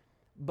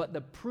 but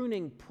the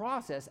pruning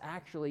process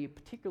actually,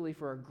 particularly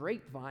for a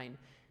grapevine,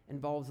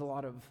 involves a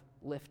lot of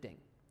lifting.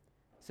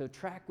 So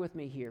track with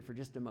me here for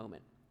just a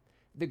moment.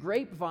 The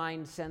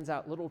grapevine sends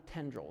out little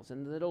tendrils,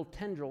 and the little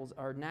tendrils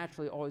are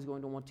naturally always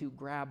going to want to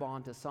grab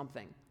onto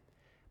something.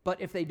 But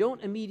if they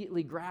don't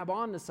immediately grab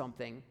onto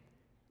something,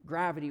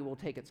 gravity will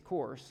take its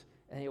course,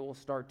 and it will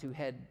start to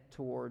head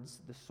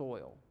towards the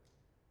soil.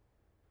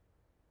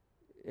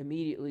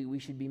 Immediately, we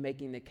should be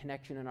making the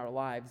connection in our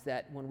lives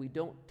that when we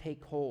don't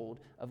take hold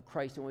of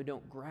Christ and we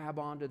don't grab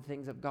onto the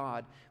things of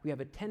God, we have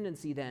a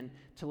tendency then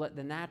to let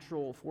the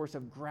natural force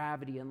of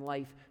gravity and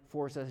life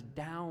force us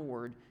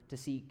downward to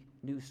seek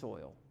new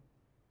soil.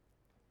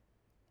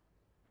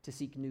 To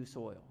seek new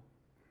soil.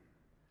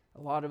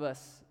 A lot of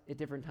us at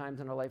different times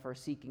in our life are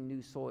seeking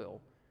new soil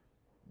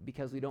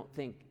because we don't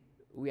think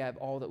we have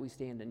all that we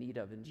stand in need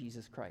of in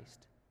Jesus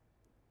Christ.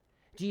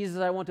 Jesus,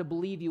 I want to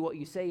believe you what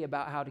you say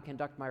about how to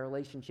conduct my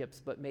relationships,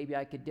 but maybe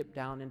I could dip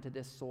down into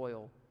this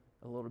soil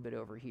a little bit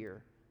over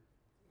here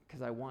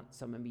because I want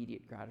some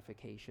immediate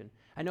gratification.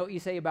 I know what you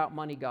say about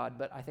money, God,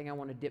 but I think I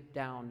want to dip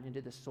down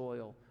into the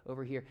soil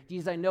over here.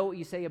 Jesus, I know what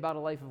you say about a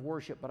life of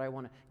worship, but I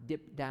want to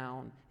dip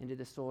down into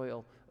the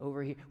soil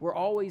over here. We're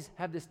always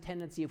have this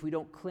tendency, if we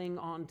don't cling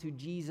on to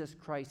Jesus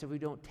Christ, if we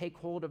don't take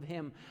hold of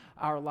him,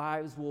 our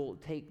lives will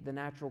take the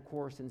natural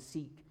course and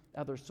seek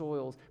other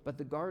soils. But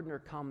the gardener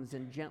comes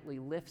and gently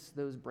lifts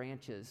those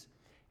branches,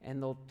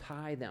 and they'll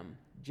tie them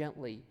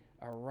gently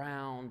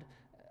around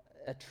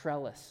a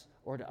trellis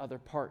or to other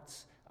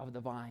parts of the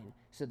vine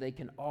so they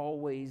can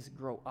always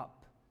grow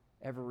up,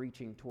 ever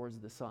reaching towards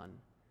the sun.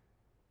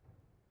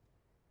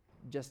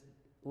 Just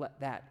let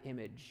that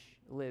image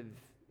live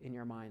in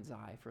your mind's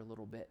eye for a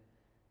little bit,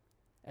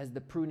 as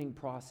the pruning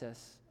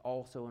process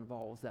also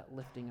involves that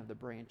lifting of the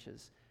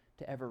branches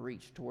to ever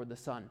reach toward the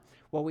sun.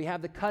 Well, we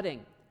have the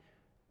cutting,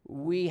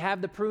 we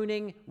have the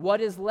pruning. What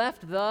is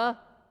left? The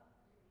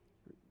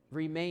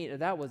remain.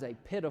 That was a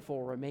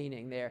pitiful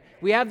remaining there.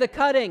 We have the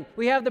cutting,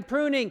 we have the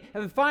pruning,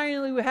 and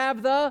finally we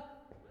have the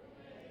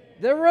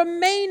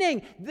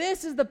remaining.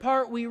 This is the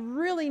part we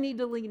really need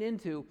to lean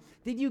into.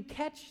 Did you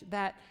catch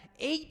that?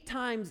 8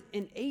 times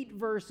in 8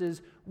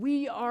 verses,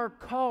 we are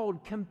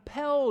called,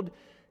 compelled,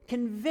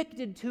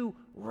 convicted to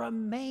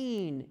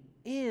remain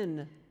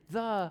in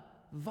the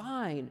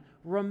vine.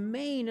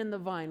 Remain in the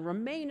vine.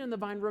 Remain in the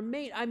vine.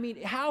 Remain. I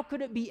mean, how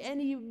could it be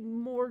any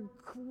more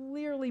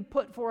clearly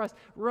put for us?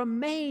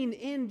 Remain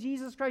in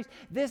Jesus Christ.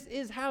 This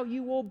is how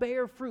you will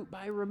bear fruit,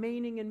 by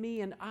remaining in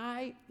me and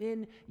I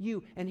in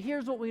you. And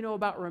here's what we know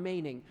about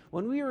remaining.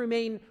 When we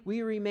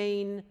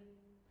remain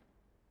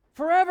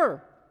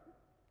forever.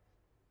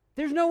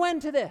 There's no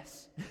end to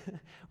this.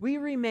 We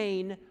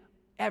remain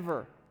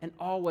ever and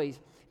always,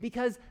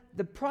 because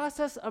the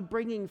process of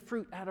bringing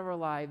fruit out of our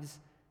lives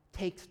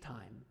takes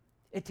time.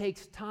 It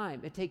takes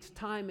time. It takes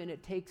time, and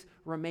it takes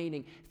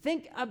remaining.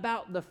 Think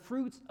about the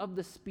fruits of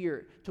the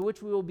Spirit, to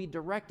which we will be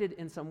directed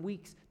in some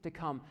weeks to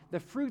come. The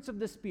fruits of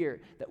the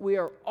Spirit that we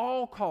are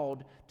all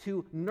called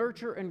to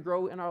nurture and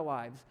grow in our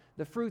lives.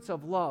 The fruits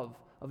of love,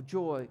 of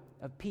joy,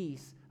 of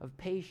peace, of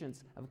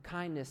patience, of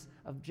kindness,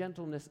 of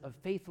gentleness, of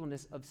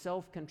faithfulness, of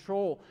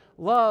self-control.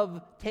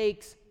 Love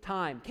takes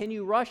time. Can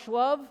you rush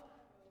love?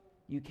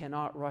 You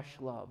cannot rush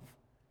love.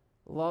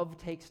 Love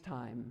takes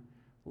time.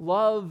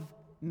 Love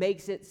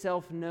makes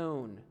itself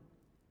known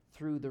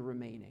through the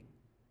remaining.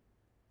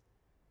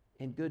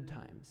 In good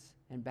times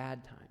and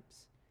bad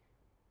times.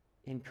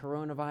 In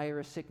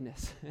coronavirus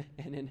sickness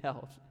and in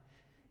health.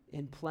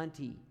 In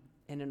plenty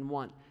and in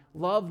want.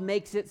 Love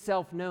makes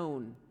itself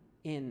known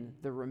in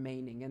the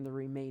remaining, and the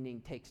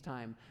remaining takes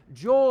time.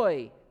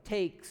 Joy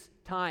takes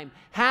time.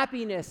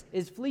 Happiness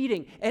is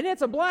fleeting, and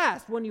it's a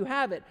blast when you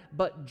have it,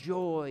 but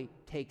joy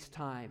takes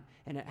time,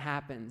 and it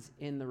happens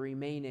in the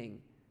remaining.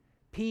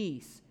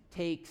 Peace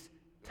takes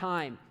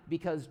time,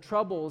 because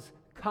troubles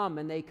come,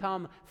 and they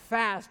come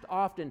fast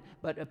often,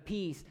 but a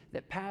peace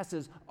that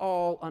passes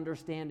all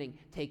understanding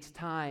takes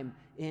time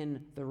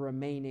in the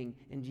remaining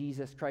in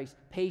Jesus Christ.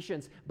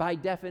 Patience, by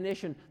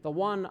definition, the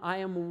one I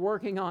am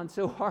working on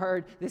so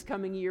hard this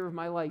coming year of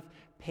my life,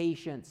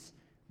 patience,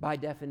 by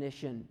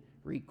definition,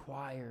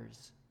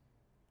 requires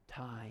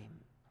time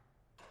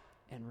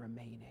and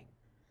remaining.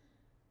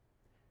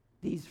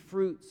 These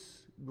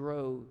fruits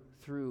grow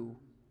through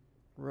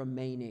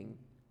remaining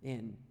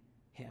in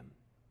Him.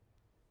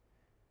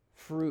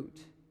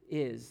 Fruit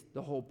is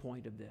the whole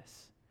point of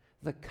this.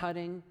 The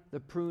cutting, the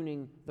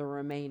pruning, the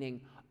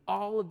remaining.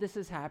 All of this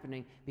is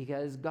happening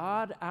because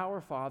God,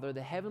 our Father,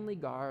 the heavenly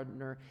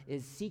gardener,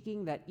 is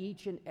seeking that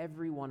each and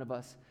every one of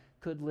us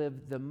could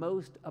live the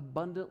most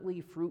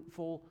abundantly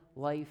fruitful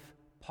life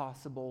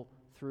possible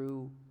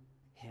through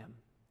Him.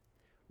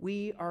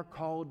 We are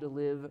called to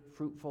live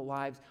fruitful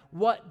lives.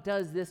 What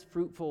does this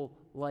fruitful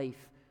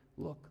life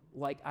look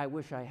like? I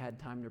wish I had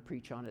time to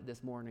preach on it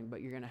this morning,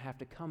 but you're going to have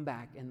to come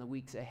back in the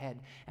weeks ahead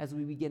as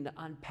we begin to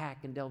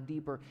unpack and delve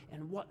deeper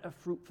in what a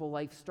fruitful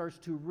life starts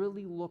to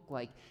really look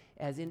like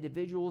as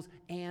individuals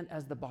and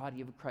as the body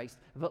of Christ.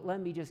 But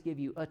let me just give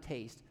you a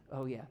taste.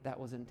 Oh yeah, that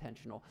was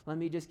intentional. Let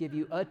me just give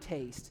you a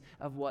taste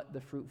of what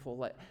the fruitful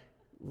life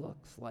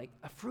looks like.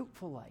 A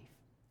fruitful life.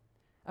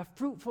 A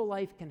fruitful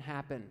life can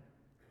happen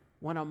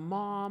when a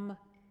mom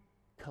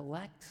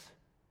collects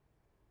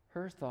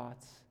her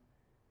thoughts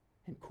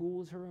and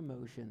cools her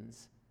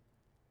emotions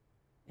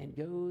and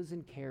goes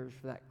and cares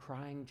for that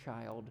crying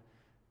child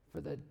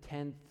for the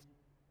 10th,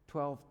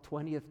 12th,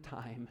 20th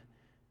time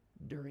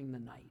during the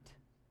night.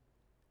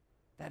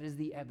 That is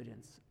the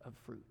evidence of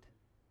fruit.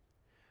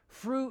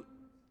 Fruit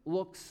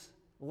looks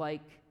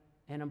like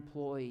an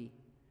employee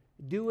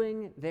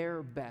doing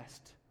their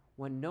best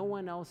when no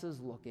one else is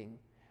looking,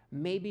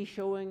 maybe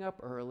showing up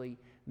early,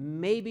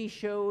 maybe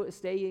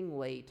staying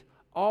late,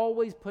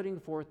 always putting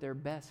forth their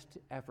best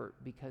effort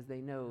because they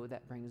know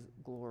that brings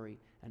glory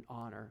and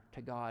honor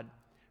to God.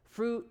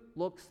 Fruit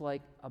looks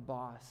like a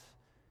boss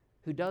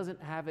who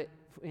doesn't have it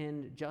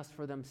in just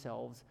for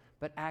themselves,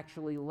 but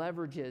actually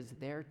leverages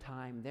their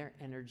time, their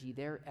energy,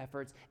 their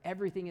efforts,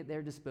 everything at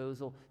their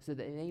disposal so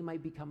that they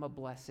might become a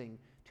blessing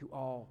to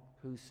all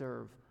who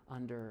serve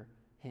under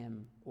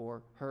him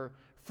or her.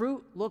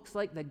 Fruit looks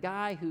like the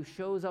guy who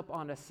shows up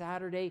on a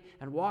Saturday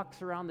and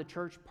walks around the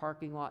church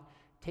parking lot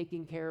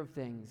taking care of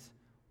things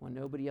when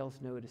nobody else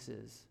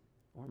notices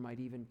or might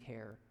even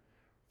care.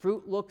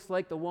 Fruit looks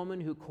like the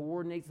woman who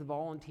coordinates the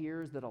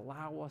volunteers that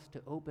allow us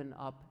to open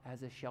up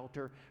as a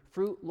shelter.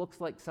 Fruit looks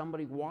like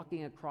somebody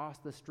walking across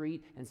the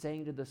street and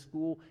saying to the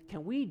school,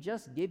 "Can we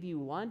just give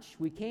you lunch?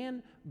 We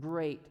can?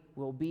 Great.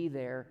 We'll be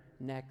there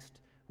next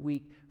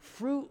week.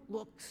 Fruit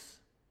looks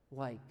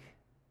like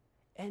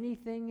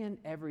anything and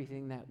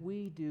everything that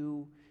we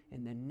do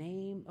in the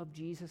name of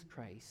Jesus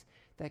Christ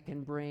that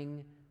can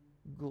bring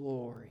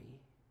glory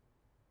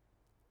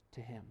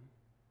to him.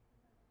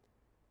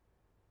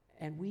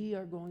 And we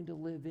are going to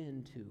live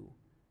into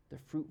the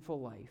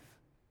fruitful life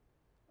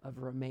of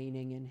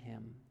remaining in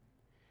him,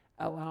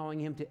 allowing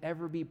him to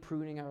ever be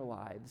pruning our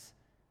lives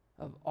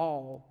of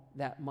all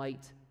that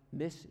might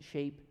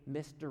misshape,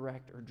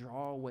 misdirect, or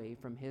draw away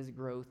from his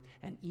growth,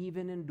 and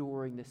even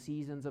enduring the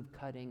seasons of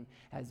cutting,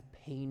 as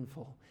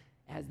painful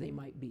as they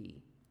might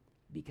be,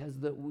 because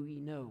we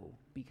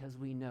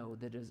know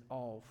that it is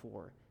all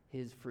for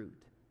his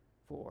fruit,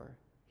 for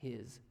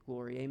his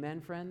glory.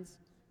 Amen, friends?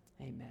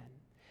 Amen.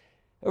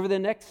 Over the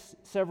next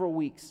several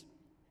weeks,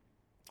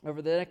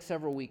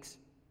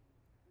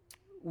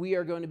 we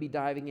are going to be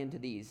diving into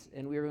these,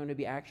 and we are going to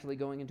be actually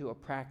going into a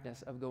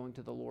practice of going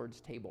to the Lord's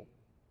table.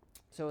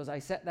 So as I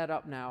set that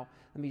up now,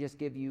 let me just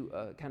give you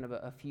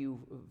a few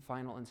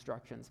final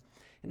instructions.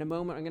 In a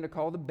moment, I'm going to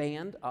call the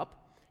band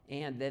up,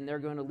 and then they're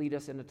going to lead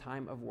us in a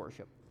time of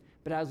worship.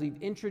 But as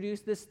we've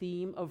introduced this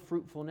theme of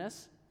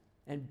fruitfulness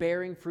and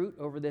bearing fruit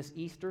over this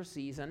Easter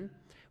season,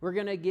 we're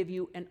going to give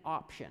you an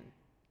option.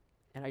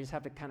 And I just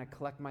have to kind of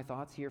collect my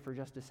thoughts here for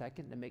just a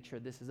second to make sure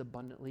this is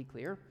abundantly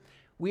clear.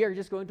 We are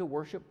just going to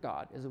worship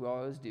God, as we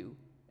always do,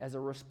 as a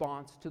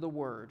response to the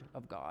Word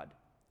of God,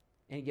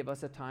 and give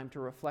us a time to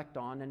reflect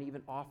on and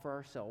even offer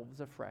ourselves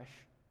afresh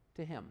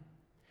to him.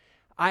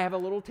 I have a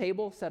little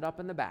table set up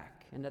in the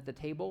back, and at the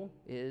table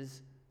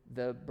is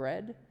the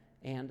bread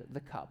and the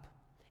cup.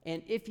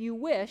 And if you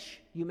wish,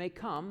 you may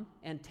come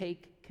and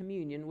take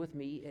communion with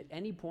me at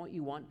any point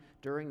you want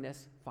during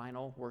this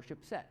final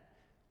worship set.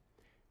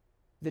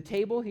 The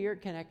table here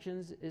at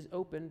Connections is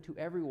open to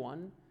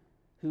everyone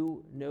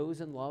who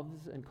knows and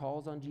loves and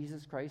calls on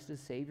Jesus Christ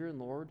as Savior and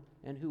Lord,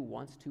 and who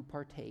wants to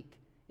partake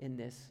in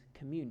this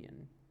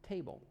communion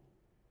table.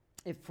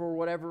 If for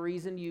whatever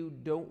reason you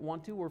don't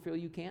want to or feel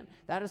you can't,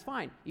 that is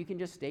fine. You can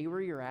just stay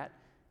where you're at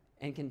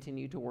and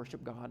continue to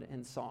worship God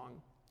in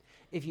song.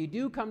 If you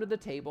do come to the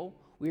table,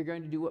 we are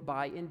going to do it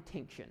by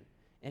intinction.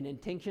 And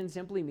intinction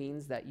simply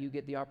means that you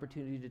get the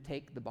opportunity to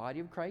take the body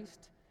of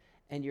Christ,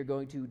 and you're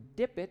going to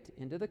dip it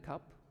into the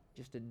cup,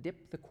 just to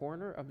dip the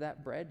corner of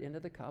that bread into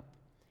the cup,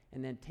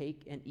 and then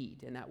take and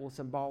eat. And that will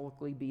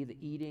symbolically be the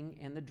eating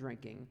and the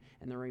drinking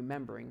and the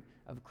remembering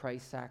of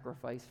Christ's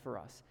sacrifice for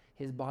us,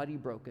 his body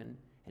broken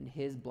and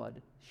his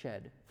blood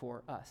shed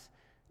for us.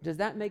 Does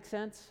that make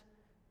sense?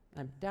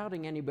 I'm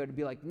doubting anybody would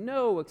be like,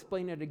 no,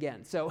 explain it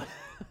again. So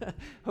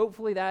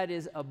hopefully that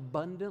is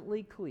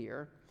abundantly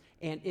clear.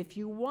 And if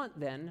you want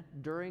then,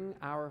 during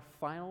our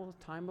final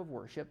time of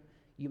worship,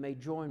 you may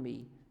join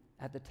me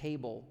at the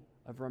table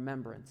of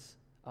remembrance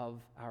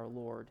of our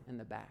Lord in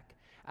the back.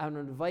 I would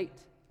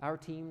invite our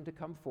team to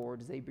come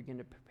forward as they begin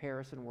to prepare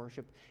us in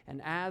worship.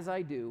 And as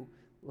I do,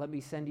 let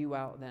me send you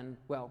out then,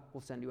 we'll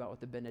send you out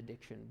with the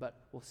benediction,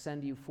 but we'll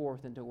send you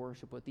forth into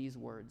worship with these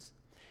words.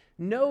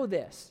 Know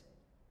this,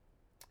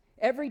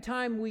 every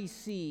time we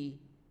see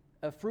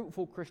a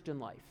fruitful Christian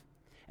life,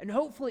 and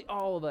hopefully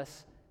all of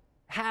us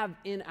have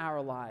in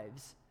our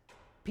lives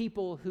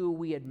people who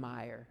we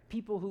admire,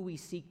 people who we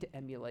seek to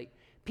emulate,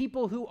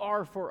 people who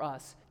are for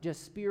us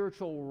just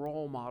spiritual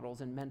role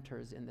models and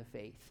mentors in the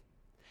faith.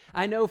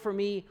 I know for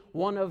me,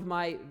 one of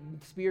my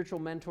spiritual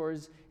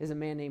mentors is a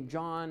man named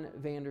John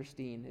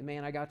Vandersteen, a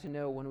man I got to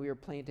know when we were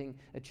planting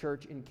a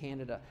church in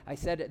Canada. I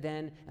said it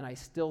then, and I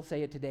still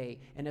say it today.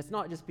 And it's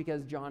not just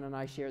because John and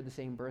I share the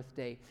same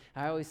birthday.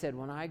 I always said,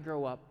 when I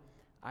grow up,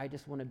 I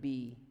just want to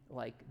be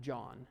like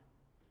John.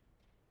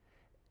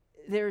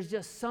 There's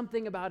just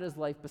something about his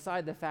life,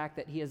 beside the fact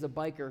that he is a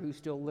biker who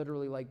still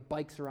literally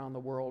bikes around the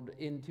world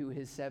into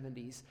his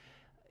 70s.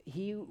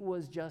 He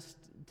was just,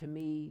 to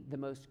me, the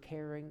most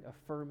caring,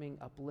 affirming,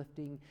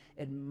 uplifting,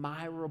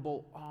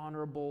 admirable,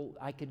 honorable,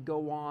 I could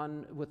go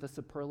on with the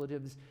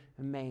superlatives,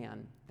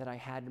 man that I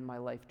had in my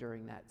life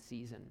during that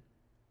season.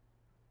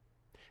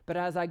 But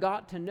as I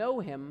got to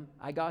know him,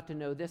 I got to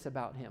know this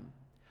about him.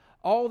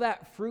 All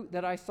that fruit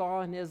that I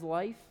saw in his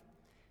life,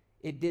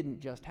 it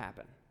didn't just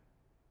happen.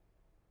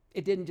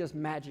 It didn't just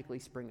magically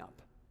spring up.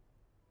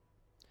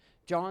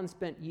 John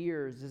spent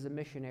years as a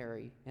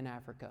missionary in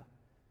Africa,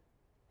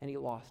 and he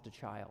lost a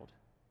child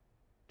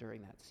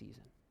during that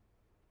season.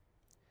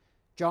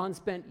 John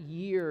spent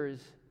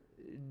years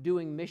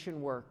doing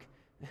mission work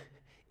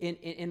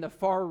in the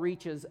far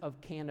reaches of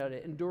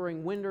Canada,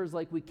 enduring winters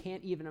like we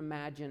can't even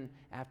imagine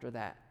after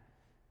that,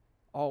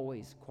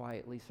 always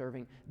quietly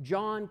serving.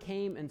 John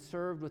came and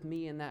served with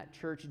me in that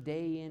church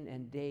day in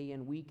and day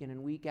in, week in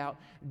and week out.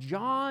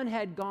 John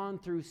had gone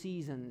through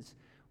seasons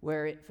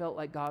where it felt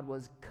like God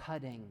was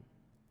cutting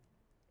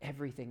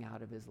everything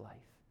out of his life.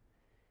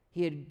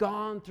 He had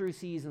gone through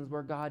seasons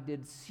where God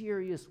did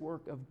serious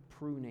work of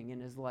pruning in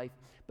his life,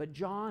 but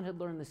John had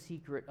learned the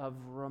secret of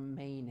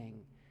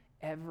remaining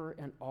ever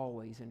and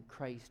always in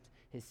Christ,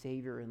 his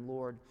Savior and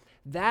Lord.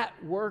 That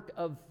work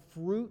of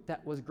fruit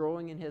that was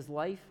growing in his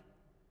life,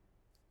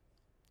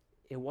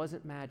 it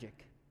wasn't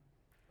magic.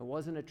 It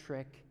wasn't a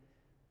trick.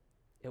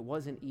 It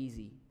wasn't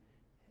easy,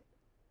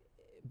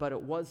 but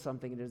it was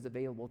something that is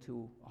available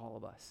to all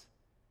of us.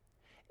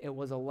 It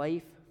was a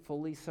life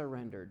fully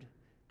surrendered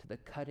to the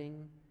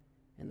cutting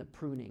and the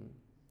pruning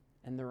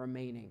and the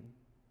remaining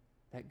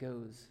that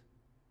goes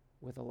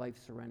with a life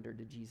surrendered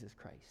to Jesus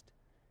Christ.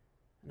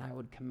 And I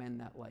would commend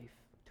that life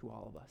to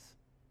all of us.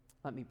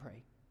 Let me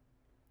pray.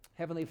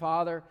 Heavenly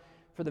Father,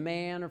 for the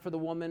man or for the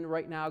woman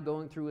right now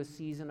going through a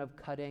season of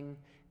cutting,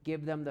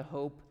 give them the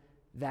hope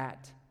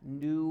that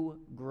new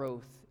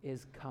growth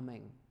is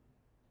coming.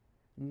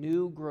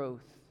 New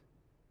growth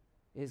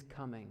is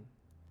coming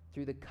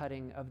through the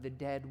cutting of the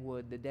dead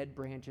wood, the dead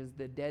branches,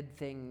 the dead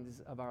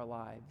things of our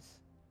lives.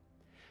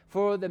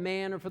 For the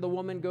man or for the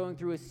woman going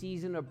through a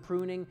season of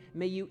pruning,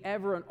 may you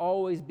ever and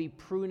always be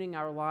pruning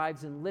our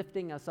lives and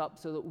lifting us up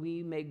so that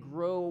we may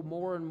grow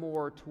more and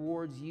more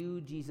towards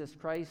you, Jesus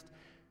Christ,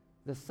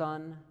 the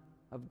Son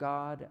of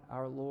God,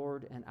 our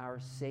Lord and our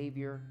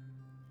Savior.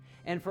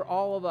 And for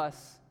all of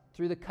us,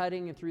 through the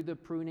cutting and through the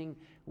pruning,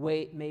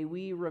 may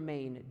we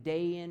remain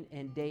day in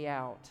and day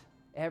out,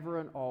 ever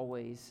and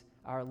always,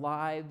 our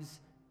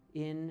lives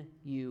in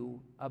you,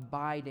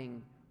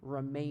 abiding,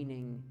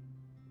 remaining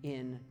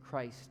in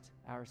Christ,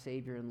 our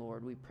Savior and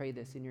Lord. We pray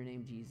this in your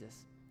name,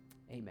 Jesus.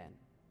 Amen.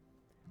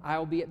 I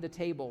will be at the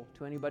table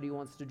to anybody who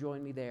wants to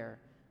join me there.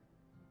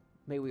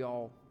 May we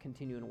all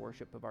continue in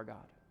worship of our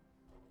God.